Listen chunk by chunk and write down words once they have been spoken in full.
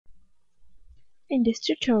In this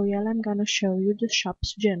tutorial, I'm gonna show you the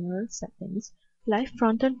shop's general settings, live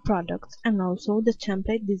front-end products, and also the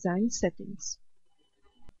template design settings.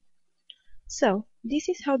 So, this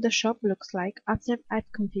is how the shop looks like after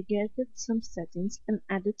I've configured some settings and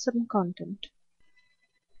added some content.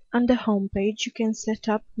 On the home page, you can set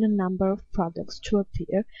up the number of products to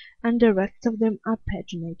appear, and the rest of them are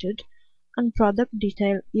paginated. On product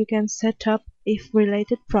detail, you can set up if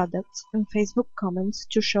related products and Facebook comments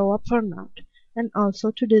to show up or not, and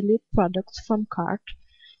also to delete products from cart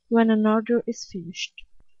when an order is finished.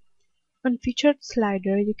 On featured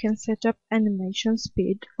slider, you can set up animation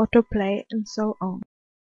speed, autoplay, and so on.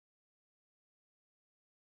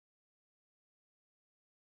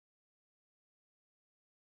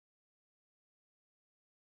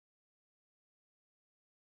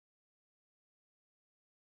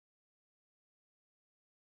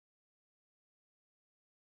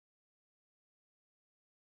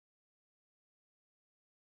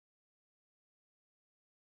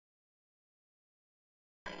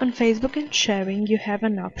 On Facebook and sharing, you have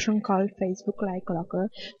an option called Facebook Like Locker,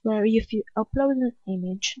 where if you upload an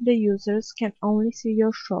image, the users can only see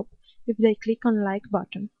your shop if they click on Like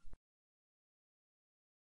button.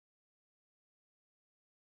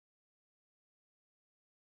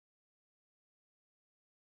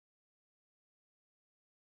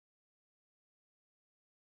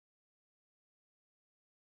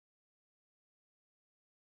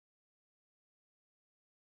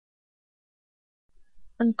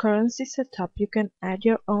 On currency setup, you can add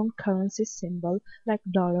your own currency symbol like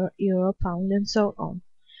dollar, euro, pound, and so on.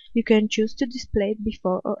 You can choose to display it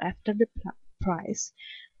before or after the price,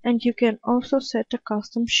 and you can also set a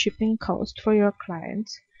custom shipping cost for your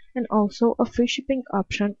clients, and also a free shipping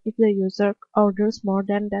option if the user orders more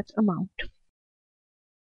than that amount.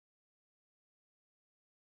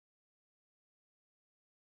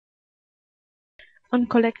 On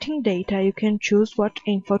collecting data, you can choose what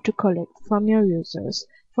info to collect from your users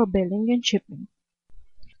for billing and shipping.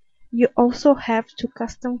 You also have two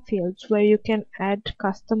custom fields where you can add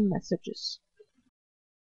custom messages.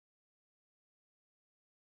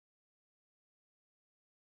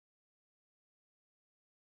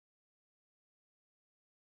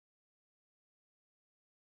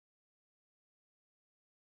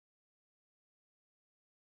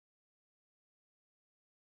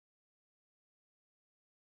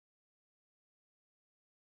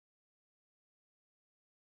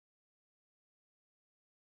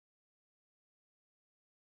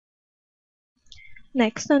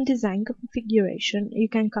 Next, on design configuration, you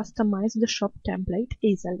can customize the shop template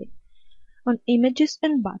easily. On Images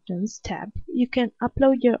and Buttons tab, you can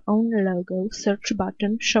upload your own logo, search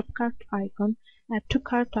button, shop cart icon, add to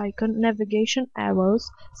cart icon, navigation arrows,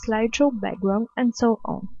 slideshow background, and so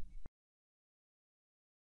on.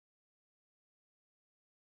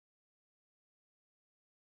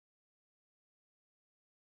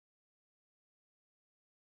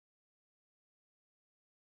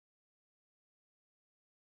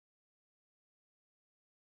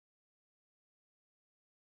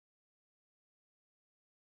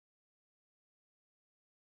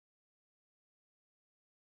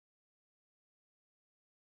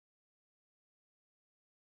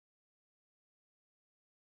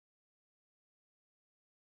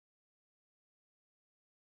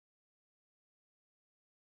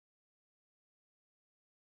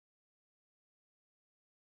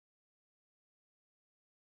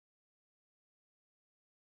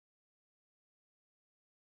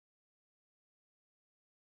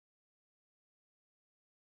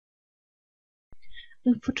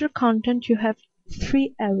 In footer content, you have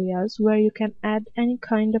three areas where you can add any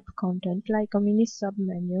kind of content like a mini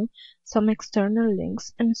submenu, some external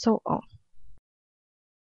links, and so on.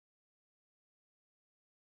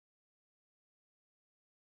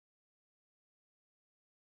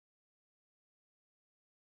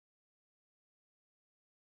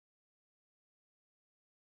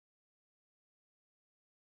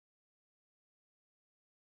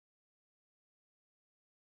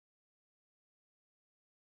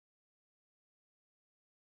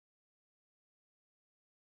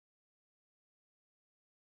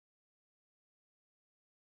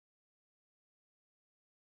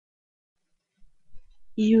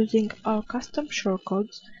 Using our custom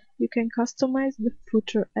shortcodes, you can customize the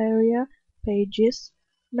footer area, pages,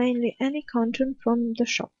 mainly any content from the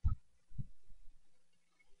shop.